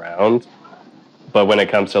Googling around. But when it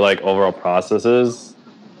comes to like overall processes,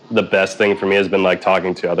 the best thing for me has been like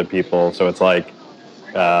talking to other people. So it's like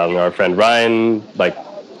our friend Ryan, like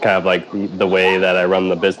kind of like the way that I run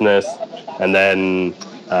the business. And then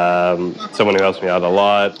someone who helps me out a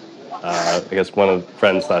lot, I guess one of the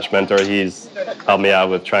friends / mentor, he's helped me out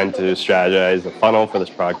with trying to strategize the funnel for this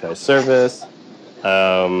productized service.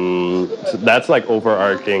 So that's like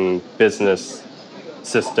overarching business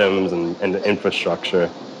systems and the infrastructure.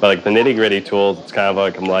 But like the nitty gritty tools, it's kind of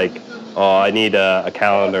like, I'm like, oh, I need a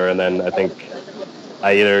calendar. And then I think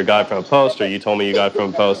I either got it from a post or you told me you got it from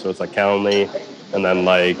a post. So it's like Calendly. And then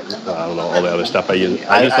like, I don't know, all the other stuff I use.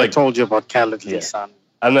 I told you about Calendly, son.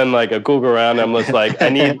 And then like I Google around, I'm just like, I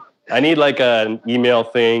need like an email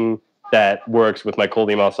thing that works with my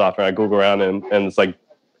cold email software. I Google around and it's like,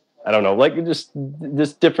 I don't know, like just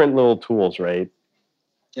different little tools, right?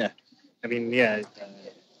 Yeah. I mean, yeah,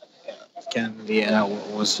 Calendly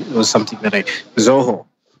was something that Zoho,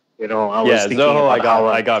 you know, I was thinking Zoho about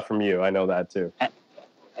I got from you. I know that too.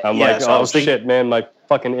 I'm so like, shit, man, my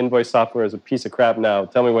fucking invoice software is a piece of crap now.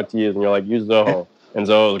 Tell me what to use. And you're like, use Zoho. And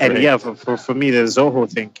Zoho was And great. yeah, for me, the Zoho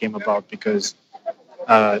thing came about because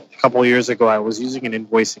a couple of years ago, I was using an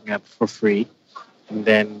invoicing app for free, and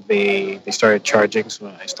then they started charging,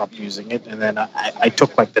 so I stopped using it. And then I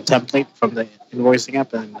took like the template from the invoicing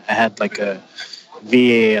app, and I had like a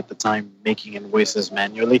VA at the time making invoices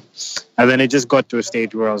manually, and then it just got to a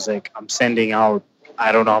stage where I was like, I'm sending out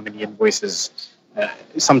I don't know how many invoices,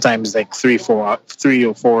 sometimes like three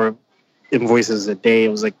or four invoices a day. It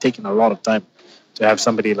was like taking a lot of time to have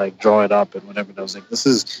somebody like draw it up and whatever. And I was like,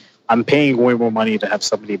 I'm paying way more money to have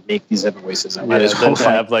somebody make these invoices. I might as well Than to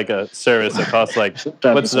have like a service that costs like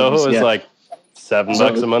what Zoho is yeah. like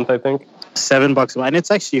 $7 a month, I think. $7 a month, and it's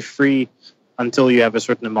actually free until you have a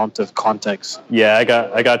certain amount of contacts. Yeah, I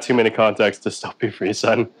got too many contacts to still be free,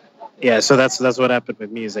 son. Yeah, so that's what happened with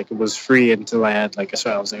me. Is like it was free until I had like so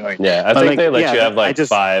I was like, all right. Yeah, I But, think like, they let yeah, you have I like just-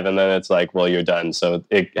 5, and then it's like, well, you're done. So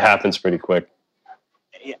it happens pretty quick.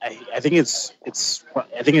 I think it's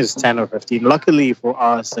 10 or 15. Luckily for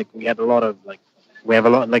us, like we have a lot of like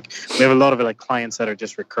clients that are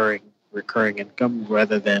just recurring income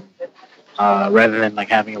rather than like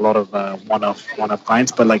having a lot of one-off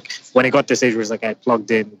clients. But like when it got to the stage where it's like I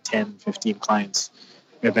plugged in 10, 15 clients,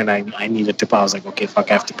 and then I needed to pay. I was like, okay,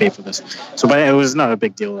 fuck, I have to pay for this. So, but it was not a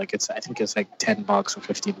big deal. Like I think it's like $10 or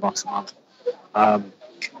 $15 a month.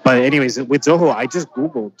 But anyways, with Zoho, I just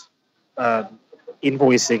Googled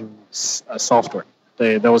invoicing software.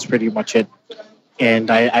 That was pretty much it.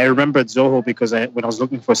 And I remembered Zoho because when I was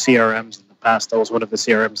looking for CRMs in the past, that was one of the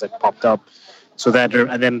CRMs that popped up. So that,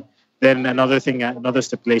 and then another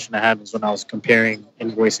stipulation I had was when I was comparing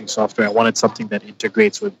invoicing software, I wanted something that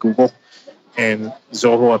integrates with Google. And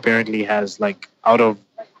Zoho apparently has, like, out of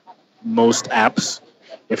most apps,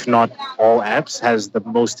 if not all apps, has the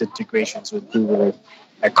most integrations with Google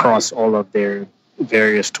across all of their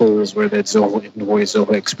various tools, whether it's Zoho Invoice,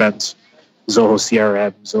 Zoho Expense, Zoho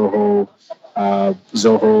CRM,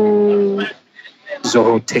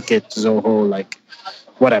 Zoho Ticket, Zoho, like,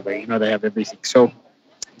 whatever, they have everything. So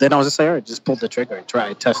then I was just like, all right, just pulled the trigger.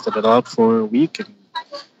 I tested it out for a week, and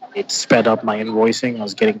it sped up my invoicing. I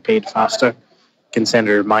was getting paid faster. I can send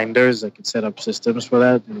reminders. I could set up systems for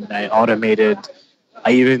that. And I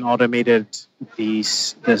even automated the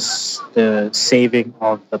saving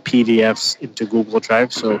of the PDFs into Google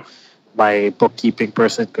Drive, so my bookkeeping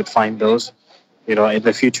person could find those. In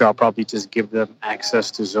the future, I'll probably just give them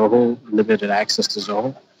access to Zoho, limited access to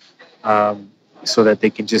Zoho, so that they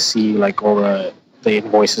can just see like all the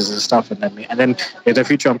invoices and stuff. And then in the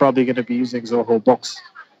future, I'm probably going to be using Zoho Books.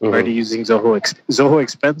 Already using Zoho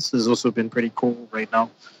Expense has also been pretty cool right now,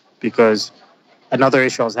 because another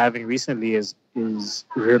issue I was having recently is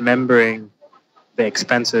remembering the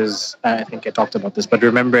expenses. I think I talked about this, but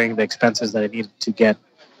remembering the expenses that I needed to get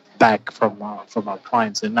back from our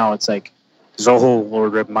clients. And now it's like Zoho will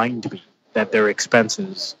remind me that there are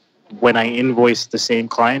expenses. When I invoice the same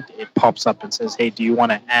client, it pops up and says, hey, do you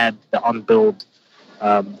want to add the unbilled,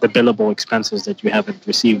 the billable expenses that you haven't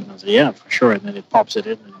received? And I was like, yeah, for sure. And then it pops it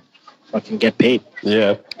in and I can get paid.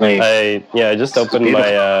 Yeah. Like, I just opened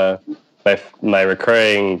my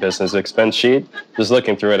recurring business expense sheet. Just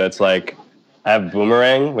looking through it, it's like I have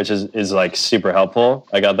Boomerang, which is like super helpful.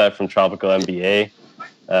 I got that from Tropical MBA.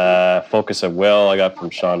 Focus of Will, I got from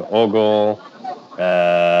Sean Ogle.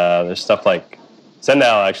 There's stuff like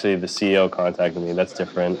Sendal, actually, the CEO contacted me. That's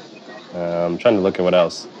different. I'm trying to look at what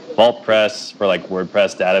else. VaultPress for like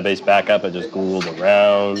WordPress database backup. I just Googled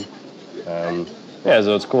around.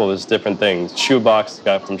 So it's cool. There's different things. Shoebox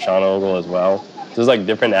got from Sean Ogle as well. There's like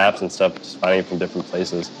different apps and stuff, just finding it from different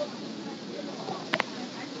places.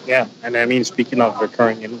 yeah, and I mean, speaking of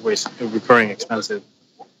recurring expenses,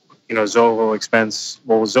 Zoho expense.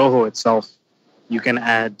 Well, Zoho itself, you can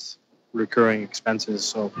add recurring expenses.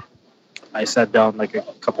 So I sat down like a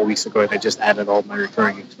couple weeks ago and I just added all my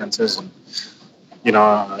recurring expenses, and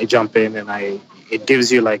I jump in and it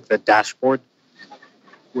gives you like the dashboard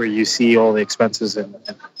where you see all the expenses and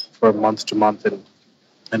for month to month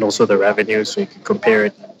and also the revenue, so you can compare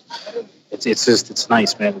it. It's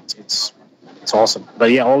nice, man. It's awesome.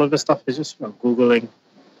 But yeah, all of this stuff is just Googling,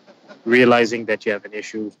 realizing that you have an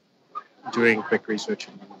issue, doing quick research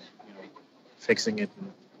and fixing it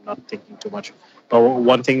and not thinking too much. But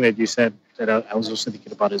one thing that you said that I was also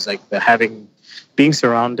thinking about is like being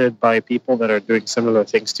surrounded by people that are doing similar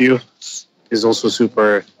things to you is also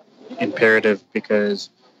super imperative, because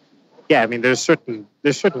there's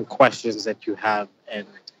certain questions that you have, and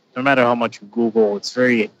no matter how much you Google, it's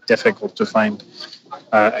very difficult to find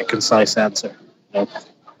a concise answer.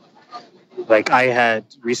 Like I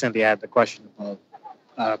recently had the question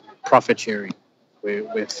about profit sharing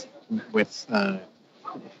with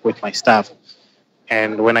my staff,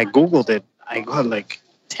 And when I Googled it, I got like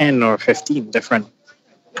 10 or 15 different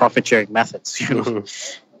profit sharing methods, you know.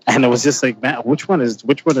 And I was just like, man, which one is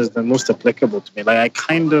the most applicable to me? Like I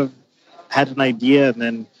kind of had an idea, and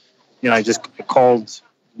then I called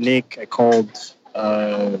Nick, I called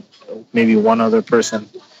maybe one other person,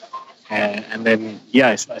 and then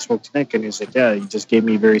I spoke to Nick, and he was like, yeah, he just gave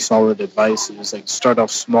me very solid advice. He was like, start off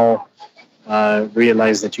small,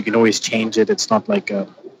 realize that you can always change it. It's not like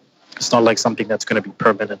something that's going to be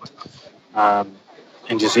permanent,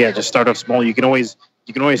 and just start off small. You can always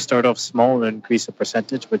start off small and increase the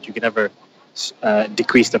percentage, but you can never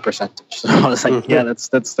decrease the percentage. So I was like, yeah,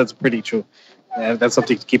 that's pretty true. That's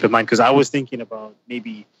something to keep in mind, because I was thinking about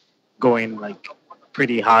maybe going like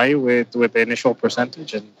pretty high with the initial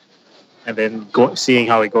percentage and then seeing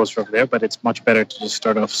how it goes from there. But it's much better to just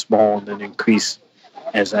start off small and then increase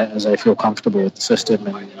as I feel comfortable with the system,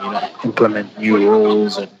 and implement new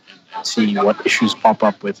rules and see what issues pop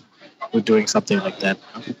up with doing something like that.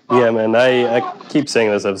 Yeah, man, I keep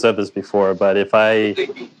saying this. I've said this before, but if I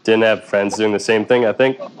didn't have friends doing the same thing, I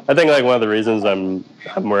think like one of the reasons I'm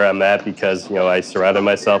where I'm at, because I surrounded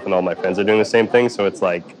myself and all my friends are doing the same thing. So it's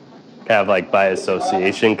like kind of like by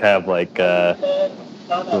association, kind of like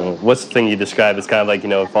what's the thing you described? It's kind of like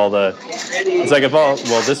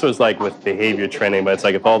this was like with behavior training, but it's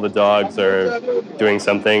like if all the dogs are doing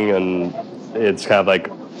something, and it's kind of like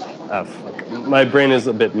my brain is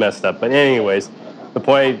a bit messed up. But anyways, the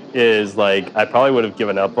point is, like, I probably would have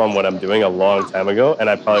given up on what I'm doing a long time ago, and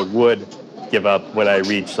I probably would give up when I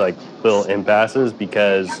reach like little impasses,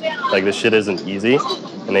 because like this shit isn't easy,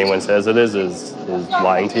 and anyone says it is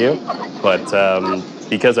lying to you. But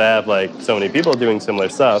because I have like so many people doing similar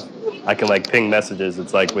stuff, I can like ping messages.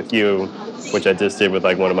 It's like with you, which I just did with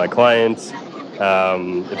like one of my clients. If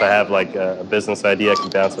I have like a business idea, I can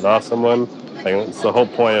bounce it off someone. Like, it's the whole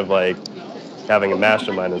point of like having a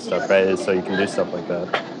mastermind and stuff, right? Is so you can do stuff like that.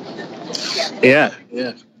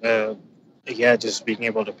 Yeah, just being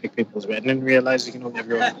able to pick people's brain, and then realizing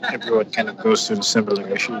everyone kind of goes through similar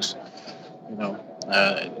issues.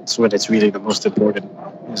 It's when it's really the most important.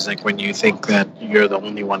 It's like when you think that you're the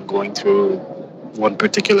only one going through one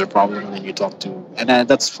particular problem, and then you talk to, and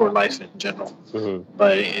that's for life in general. Mm-hmm.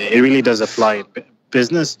 But it really does apply.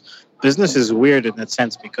 Business is weird in that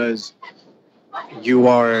sense, because you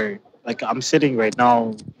are like, I'm sitting right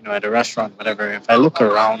now, at a restaurant, whatever. If I look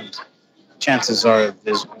around, chances are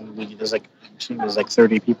there's like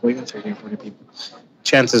 30 people here, 30 or 40 people.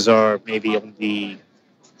 Chances are maybe only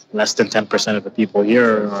less than 10% of the people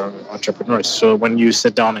here are entrepreneurs. So when you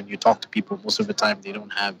sit down and you talk to people, most of the time they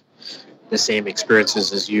don't have the same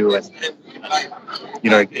experiences as you, and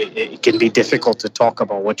it can be difficult to talk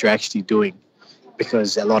about what you're actually doing,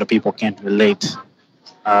 because a lot of people can't relate.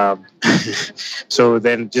 So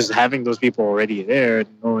then just having those people already there,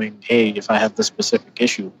 knowing, hey, if I have this specific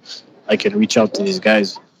issue, I can reach out to these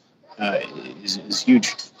guys, is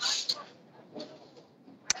huge.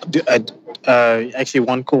 Actually,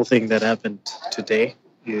 one cool thing that happened today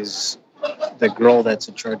is the girl that's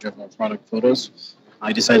in charge of our product photos.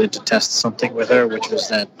 I decided to test something with her, which was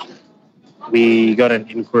that we got an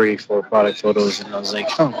inquiry for product photos, and I was like,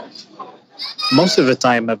 most of the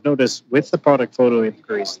time I've noticed with the product photo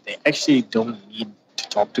inquiries, they actually don't need to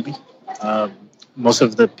talk to me. Most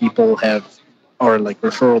of the people are like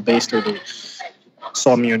referral based, or they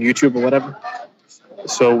saw me on YouTube or whatever.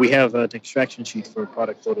 So we have an extraction sheet for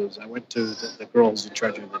product photos. I went to the girl who's in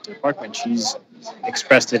charge of the department. She's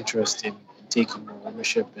expressed interest in taking more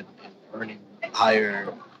ownership and earning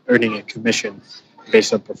a commission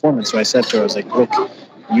based on performance. So I said to her, I was like, look,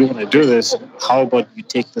 you want to do this, how about you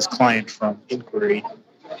take this client from inquiry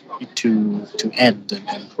to end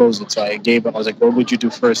and close it? So I was like, what would you do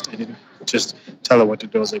first? I didn't just tell her what to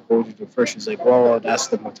do. I was like, what would you do first? She's like, well, I'd ask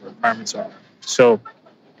them what the requirements are. So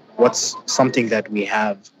what's something that we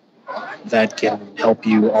have that can help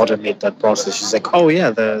you automate that process? She's like, oh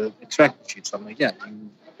yeah, the extraction sheets. I'm like, yeah, you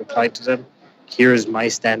reply to them. Here's my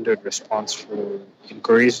standard response for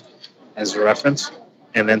inquiries as a reference,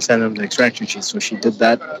 and then send them the extraction sheet. So she did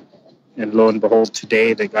that, and lo and behold,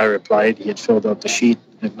 today the guy replied. He had filled out the sheet,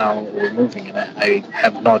 and now we're moving. And I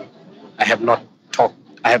have not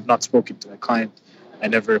spoken to the client. I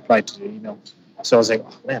never replied to the email. So I was like,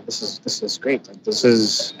 oh man, this is great. Like,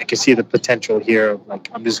 I can see the potential here. Like,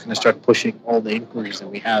 I'm just going to start pushing all the inquiries that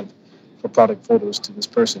we have for product photos to this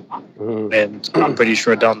person, and I'm pretty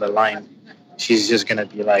sure down the line, she's just going to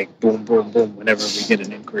be like, boom, boom, boom. Whenever we get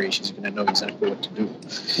an inquiry, she's going to know exactly what to do.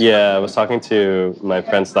 Yeah, I was talking to my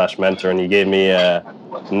friend / mentor, and he gave me a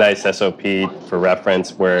nice SOP for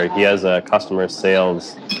reference, where he has a customer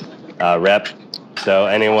sales rep So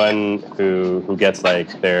anyone who gets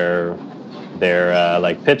like their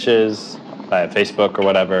like pitches via Facebook or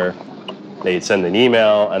whatever, they send an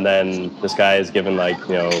email, and then this guy is given like,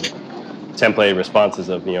 you know, template responses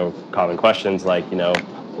of, you know, common questions like, you know,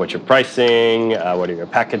 what's your pricing, what are your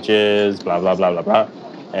packages, blah, blah, blah, blah, blah.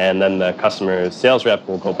 And then the customer's sales rep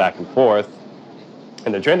will go back and forth,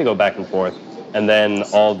 and they're trained to go back and forth. And then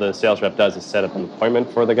all the sales rep does is set up an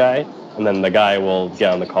appointment for the guy, and then the guy will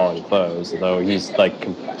get on the call and close. So he's like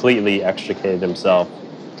completely extricated himself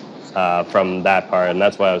from that part. And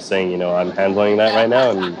that's why I was saying, you know, I'm handling that right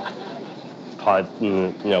now, and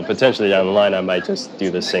you know, potentially down the line, I might just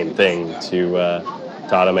do the same thing to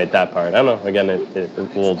automate that part. I don't know. Again,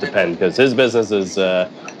 it will depend, because his business is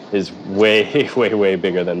way, way, way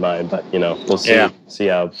bigger than mine. But, you know, we'll see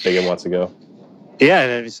how big it wants to go. Yeah,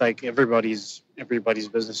 and it's like everybody's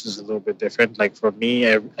business is a little bit different. Like for me,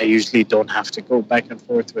 I usually don't have to go back and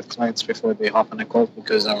forth with clients before they hop on a call,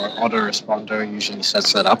 because our autoresponder usually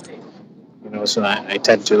sets that up. You know, so I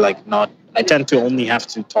tend to only have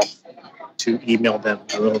to email them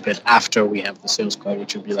a little bit after we have the sales call,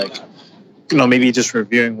 which would be like, you know, maybe just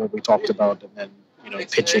reviewing what we talked about, and then, you know,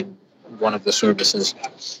 pitching one of the services.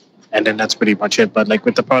 And then that's pretty much it. But like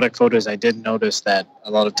with the product photos, I did notice that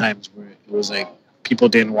a lot of times where it was like people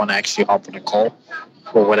didn't want to actually hop on a call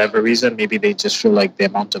for whatever reason. Maybe they just feel like the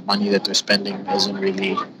amount of money that they're spending isn't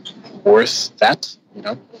really worth that, you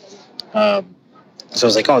know. So I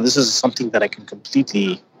was like, oh, this is something that I can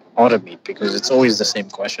completely automate, because it's always the same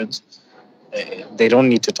questions. They don't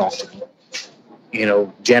need to talk to me. You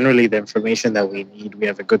know, generally the information that we need, we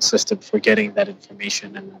have a good system for getting that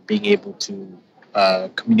information and being able to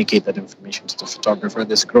communicate that information to the photographer.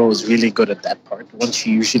 This girl is really good at that part. Once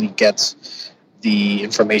she usually gets the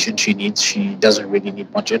information she needs, she doesn't really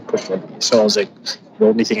need much input from me. So I was like, the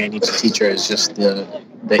only thing I need to teach her is just the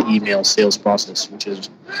email sales process, which is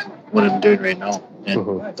what I'm doing right now.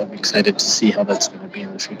 And I'm excited to see how that's going to be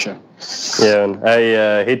in the future. Yeah, and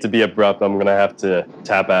I hate to be abrupt. I'm going to have to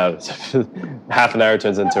tap out. Half an hour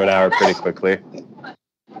turns into an hour pretty quickly.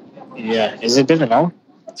 Yeah. Has it been an hour?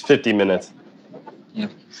 It's 50 minutes. Yeah.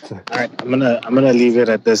 All right. I'm gonna leave it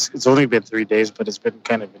at this. It's only been 3 days, but it's been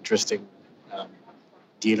kind of interesting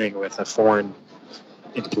dealing with a foreign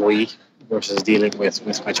employee versus dealing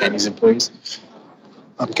with my Chinese employees.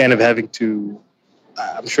 I'm kind of having to.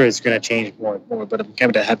 I'm sure it's going to change more and more, but I'm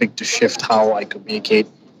kind of having to shift how I communicate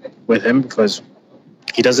with him, because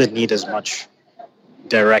he doesn't need as much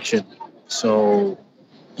direction. So,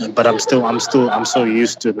 but I'm so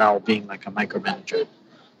used to now being like a micromanager.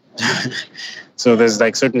 So there's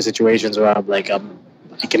like certain situations where I'm like, I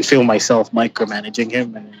can feel myself micromanaging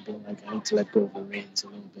him and being like, I need to let go of the reins a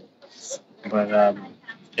little bit. But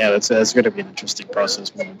yeah, that's going to be an interesting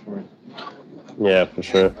process moving forward. Yeah, for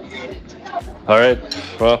sure. All right.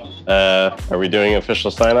 Well, are we doing official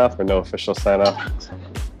sign-off or no official sign-off?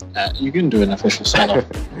 You can do an official sign-off.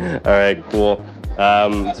 All right, cool.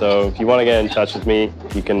 So if you want to get in touch with me,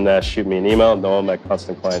 you can shoot me an email,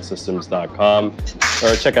 noam@constantclientsystems.com,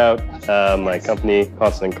 or check out my company,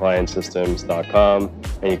 constantclientsystems.com,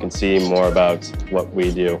 and you can see more about what we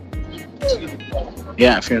do.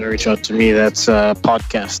 Yeah, if you want to reach out to me, that's a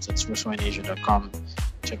podcast at sourcewineasia.com.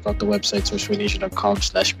 Check out the website,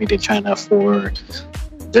 sourcewineasia.com/media-china for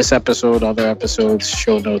this episode, other episodes,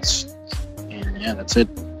 show notes. And yeah, that's it.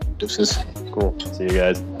 Deuces. Cool. See you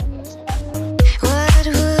guys.